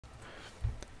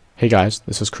Hey guys,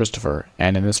 this is Christopher,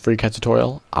 and in this FreeCAD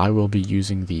tutorial, I will be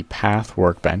using the Path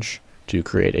workbench to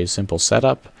create a simple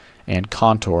setup and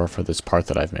contour for this part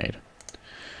that I've made.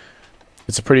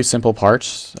 It's a pretty simple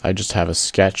part. I just have a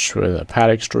sketch with a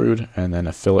pad extrude and then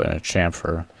a fillet and a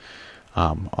chamfer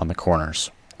on the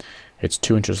corners. It's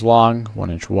 2 inches long,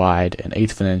 1 inch wide, and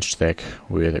 1/8 of an inch thick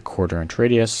with a 1/4 inch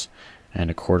radius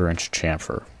and a 1/4 inch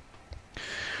chamfer.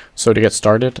 So to get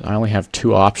started, I only have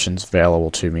 2 options available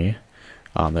to me.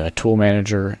 The tool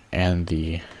manager and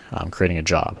the creating a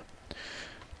job.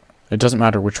 It doesn't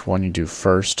matter which one you do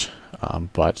first,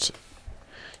 but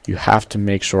you have to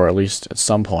make sure at least at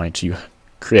some point you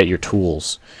create your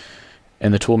tools.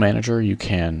 In the tool manager you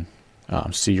can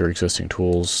see your existing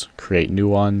tools, create new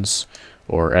ones,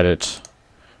 or edit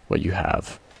what you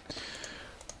have.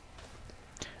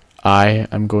 I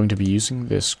am going to be using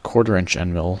this 1/4 inch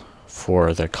end mill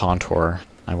for the contour.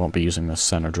 I won't be using the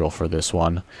center drill for this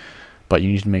one. But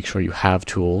you need to make sure you have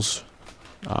tools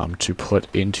to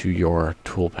put into your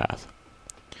toolpath.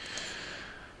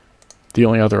 The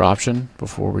only other option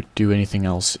before we do anything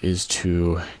else is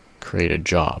to create a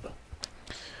job.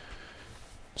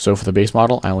 So for the base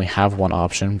model, I only have one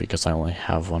option because I only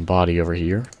have one body over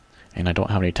here, and I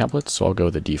don't have any templates, so I'll go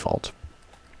with the default.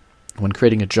 When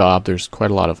creating a job, there's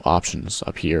quite a lot of options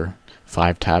up here,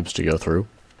 5 tabs to go through.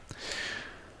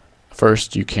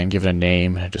 First, you can give it a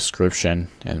name, a description,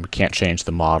 and we can't change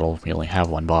the model. We only have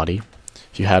one body.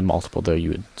 If you had multiple, though, you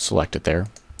would select it there.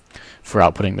 For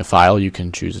outputting the file, you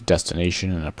can choose a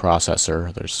destination and a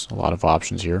processor. There's a lot of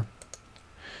options here.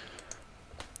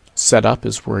 Setup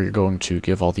is where you're going to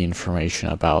give all the information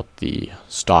about the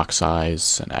stock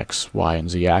size and X, Y,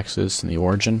 and Z axis and the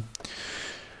origin.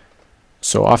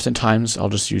 So oftentimes, I'll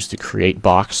just use the create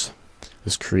box.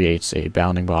 This creates a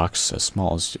bounding box as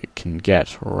small as it can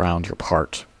get around your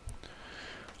part.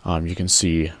 You can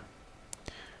see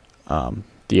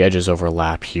the edges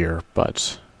overlap here,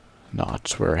 but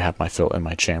not where I have my fillet and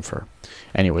my chamfer.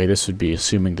 Anyway, this would be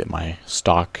assuming that my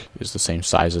stock is the same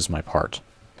size as my part.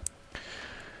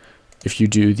 If you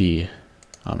do the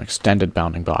extended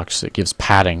bounding box, it gives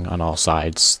padding on all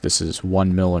sides. This is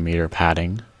 1 millimeter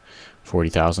padding, 40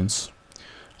 thousandths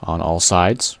on all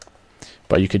sides.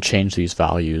 But you could change these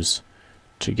values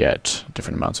to get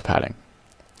different amounts of padding.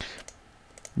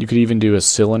 You could even do a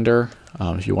cylinder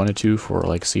if you wanted to for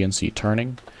like CNC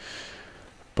turning,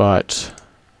 but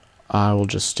I will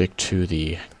just stick to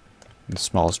the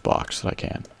smallest box that I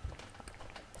can.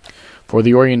 For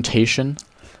the orientation,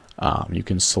 you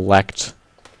can select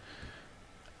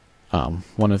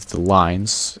one of the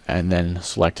lines and then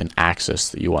select an axis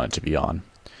that you want it to be on.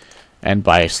 And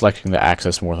by selecting the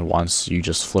axis more than once, you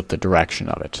just flip the direction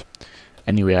of it.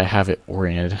 Anyway, I have it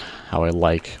oriented how I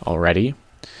like already.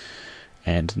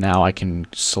 And now I can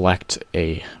select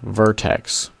a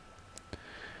vertex.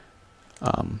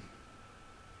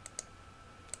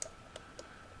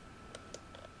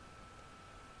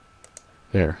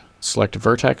 There, select a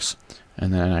vertex,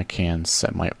 and then I can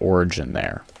set my origin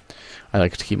there. I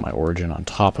like to keep my origin on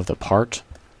top of the part.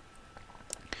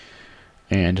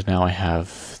 And now I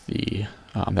have the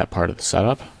that part of the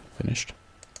setup finished.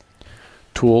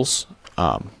 Tools.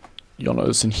 You'll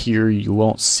notice in here you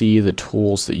won't see the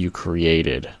tools that you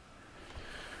created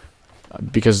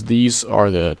because these are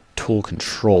the tool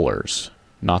controllers,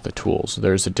 not the tools.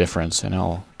 There's a difference, and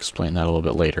I'll explain that a little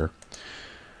bit later.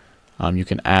 You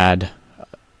can add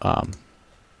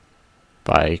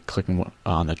by clicking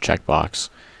on the checkbox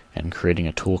and creating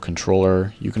a tool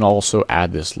controller. You can also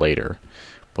add this later,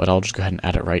 but I'll just go ahead and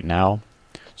add it right now.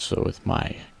 So with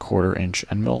my 1/4 inch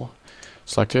end mill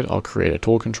selected, I'll create a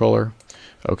tool controller.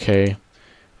 OK,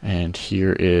 and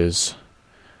here is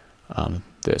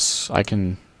this. I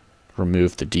can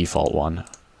remove the default one.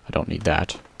 I don't need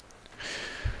that.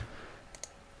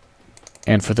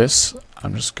 And for this,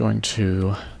 I'm just going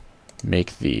to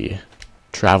make the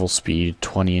travel speed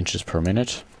 20 inches per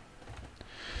minute.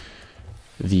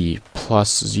 The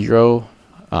 +0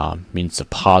 means a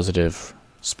positive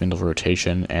spindle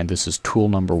rotation, and this is tool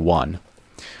number 1.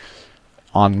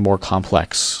 On more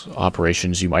complex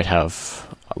operations, you might have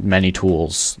many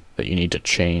tools that you need to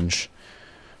change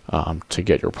to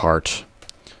get your part.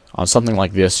 On something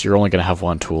like this, you're only going to have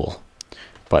one tool,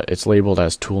 but it's labeled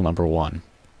as tool number 1.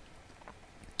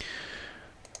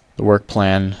 The work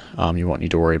plan you won't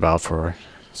need to worry about for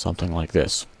something like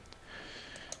this.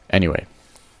 Anyway,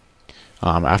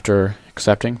 after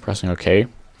accepting, pressing OK,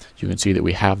 you can see that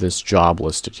we have this job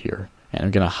listed here, and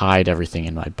I'm going to hide everything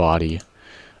in my body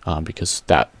because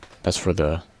that's for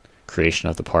the creation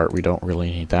of the part. We don't really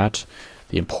need that.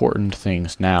 The important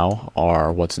things now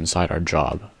are what's inside our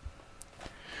job.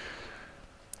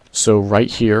 So right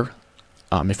here,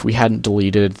 if we hadn't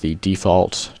deleted the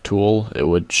default tool, it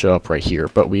would show up right here,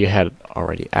 but we had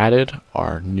already added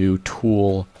our new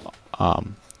tool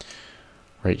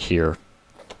right here.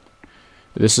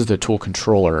 This is the tool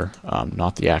controller,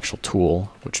 not the actual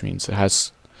tool, which means it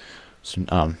has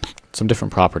some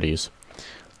different properties,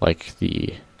 like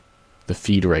the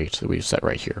feed rate that we've set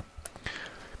right here.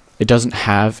 It doesn't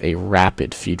have a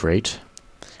rapid feed rate,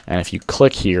 and if you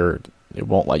click here, it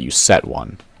won't let you set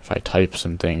one. If I type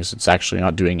some things, it's actually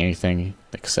not doing anything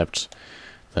except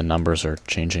the numbers are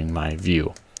changing my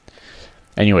view.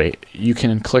 Anyway, you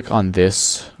can click on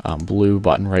this blue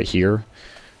button right here.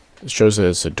 It shows that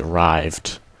it's a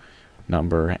derived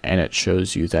number, and it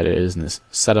shows you that it is in this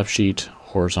setup sheet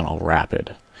horizontal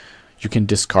rapid. You can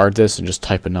discard this and just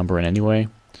type a number in anyway,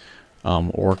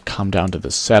 or come down to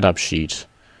the setup sheet,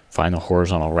 find the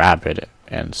horizontal rapid,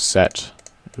 and set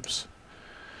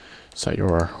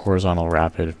your horizontal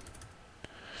rapid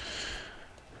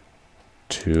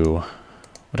to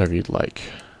whatever you'd like.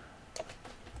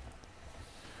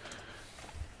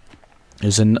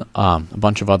 There's a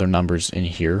bunch of other numbers in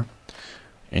here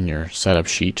in your setup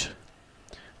sheet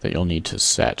that you'll need to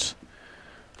set.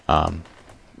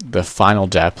 The final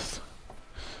depth,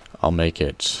 I'll make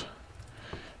it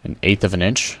 1/8 of an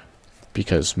inch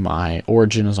because my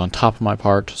origin is on top of my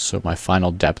part, so my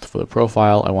final depth for the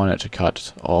profile, I want it to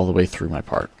cut all the way through my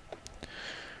part.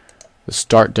 The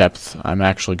start depth, I'm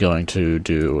actually going to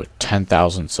do 10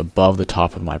 thousandths above the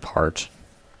top of my part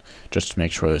just to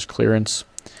make sure there's clearance.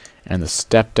 And the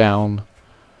step down,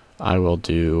 I will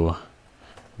do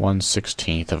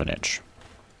 1/16 of an inch.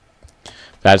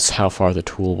 That's how far the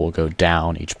tool will go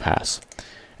down each pass.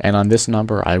 And on this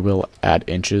number, I will add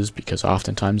inches because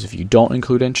oftentimes if you don't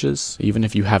include inches, even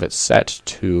if you have it set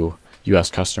to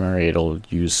US customary, it'll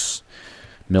use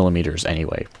millimeters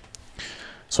anyway.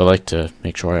 So I like to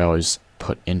make sure I always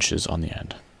put inches on the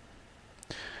end.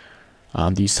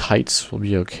 These heights will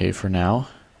be okay for now.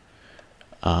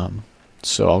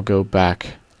 So I'll go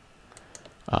back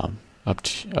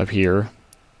up here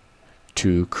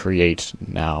to create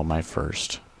now my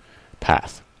first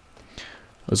path.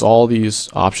 There's all these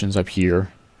options up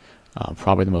here.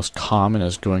 Probably the most common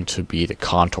is going to be the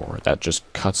contour. That just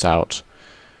cuts out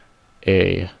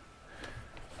a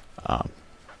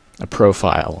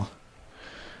profile.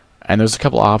 And there's a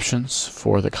couple options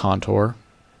for the contour.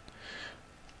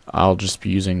 I'll just be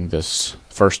using this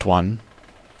first one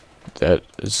that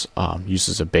is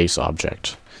uses a base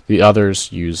object. The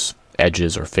others use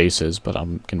edges or faces, but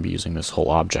I'm going to be using this whole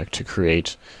object to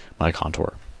create my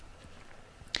contour.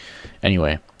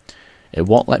 Anyway, it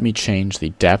won't let me change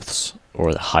the depths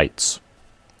or the heights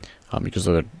because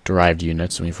they're derived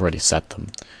units and we've already set them.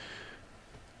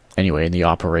 Anyway, in the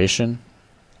operation,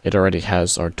 it already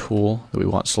has our tool that we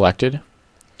want selected.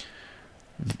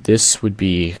 This would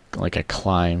be like a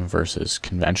climb versus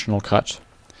conventional cut.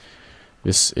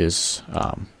 This is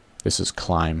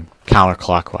climb.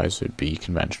 Counterclockwise would be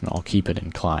conventional. I'll keep it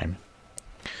in climb.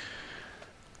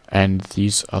 And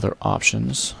these other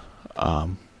options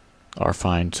are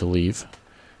fine to leave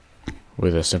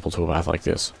with a simple toolpath like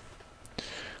this.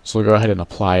 So we'll go ahead and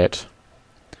apply it.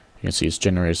 You can see it's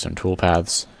generated some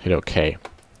toolpaths. Hit OK.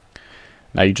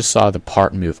 Now you just saw the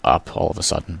part move up all of a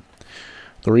sudden.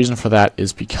 The reason for that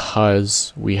is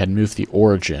because we had moved the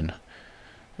origin,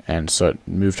 and so it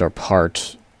moved our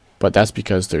part, but that's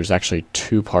because there's actually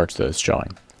two parts that it's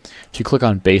showing. If you click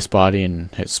on base body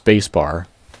and hit spacebar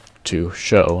to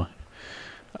show,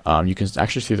 you can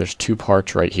actually see there's two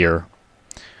parts right here.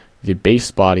 The base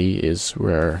body is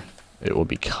where it will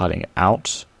be cutting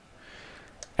out,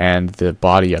 and the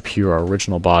body up here, our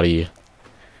original body,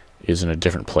 is in a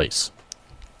different place.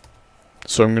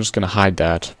 So I'm just going to hide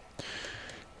that,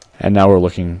 and now we're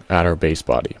looking at our base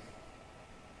body.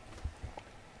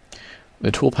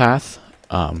 The toolpath,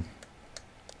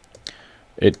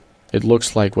 it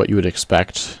looks like what you would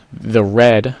expect. The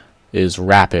red is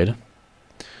rapid,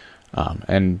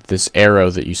 and this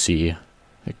arrow that you see,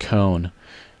 the cone,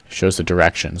 shows the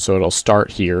direction. So it'll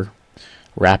start here,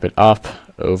 rapid up,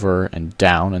 over, and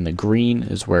down, and the green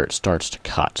is where it starts to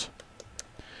cut.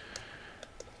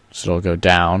 So it'll go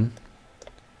down,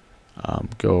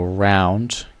 go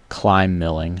around, climb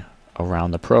milling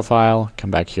around the profile,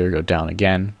 come back here, go down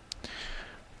again,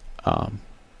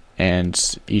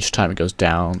 and each time it goes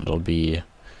down it'll be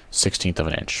 1/16 of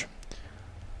an inch.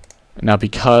 Now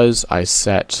because I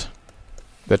set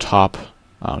the top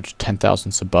 10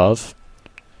 thousandths above,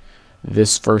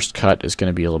 this first cut is going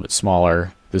to be a little bit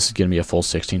smaller. This is going to be a full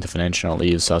 1/16 of an inch, and it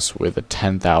leaves us with a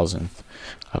 10,000th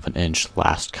of an inch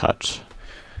last cut.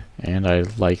 And I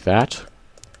like that.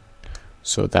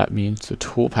 So that means the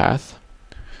toolpath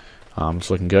it's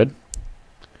looking good.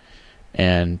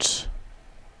 And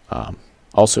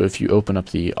also, if you open up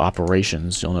the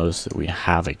operations, you'll notice that we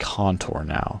have a contour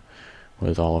now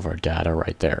with all of our data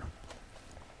right there.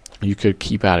 You could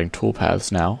keep adding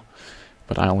toolpaths now,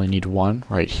 but I only need one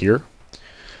right here.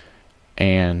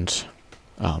 And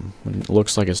when it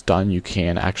looks like it's done, you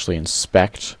can actually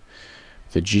inspect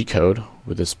the G-code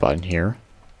with this button here.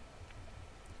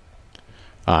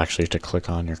 Actually, you have to click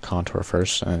on your contour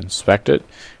first and inspect it.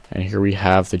 And here we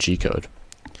have the G-code.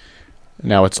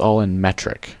 Now it's all in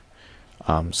metric.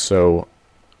 So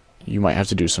you might have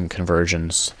to do some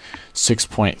conversions.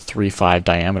 6.35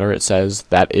 diameter, it says.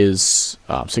 That is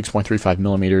 6.35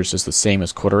 millimeters is the same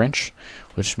as 1/4 inch,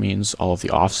 which means all of the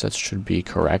offsets should be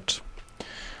correct.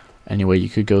 Anyway, you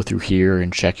could go through here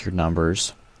and check your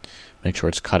numbers, make sure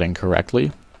it's cutting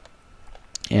correctly.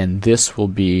 And this will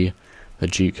be the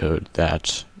G-code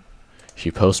that if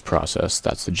you post-process,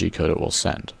 that's the G-code it will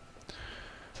send.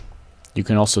 You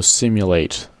can also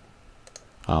simulate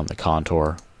the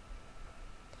contour.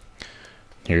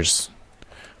 Here's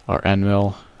our end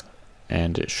mill,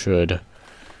 and it should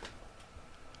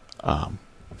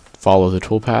follow the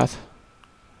toolpath,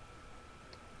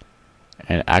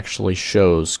 and it actually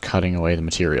shows cutting away the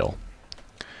material.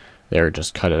 There,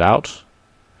 just cut it out,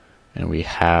 and we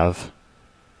have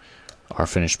our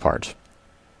finished part.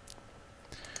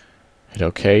 Hit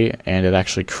OK, and it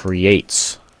actually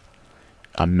creates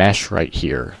a mesh right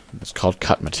here. It's called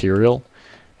cut material,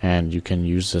 and you can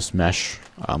use this mesh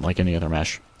like any other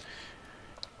mesh.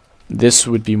 This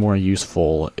would be more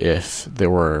useful if there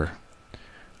were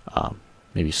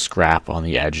maybe scrap on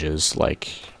the edges, like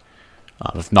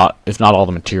if not all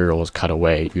the material was cut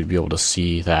away, you'd be able to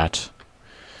see that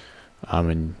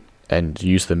and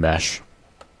use the mesh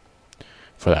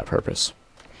for that purpose.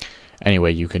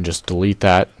 Anyway, you can just delete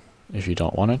that if you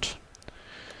don't want it.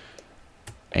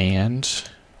 And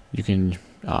you can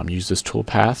use this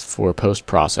toolpath for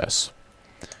post-process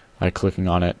by clicking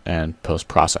on it and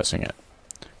post-processing it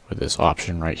with this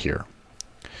option right here.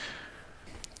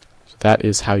 So that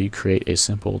is how you create a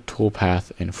simple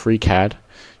toolpath in FreeCAD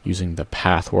using the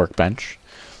path workbench.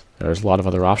 There's a lot of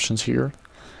other options here,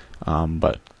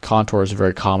 but contour is a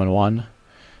very common one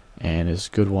and is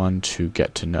a good one to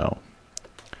get to know.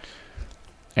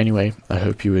 Anyway, I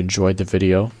hope you enjoyed the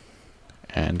video,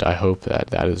 and I hope that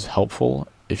that is helpful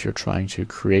if you're trying to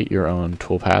create your own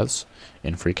toolpaths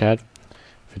in FreeCAD.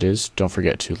 If it is, don't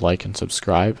forget to like and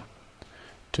subscribe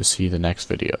to see the next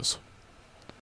videos.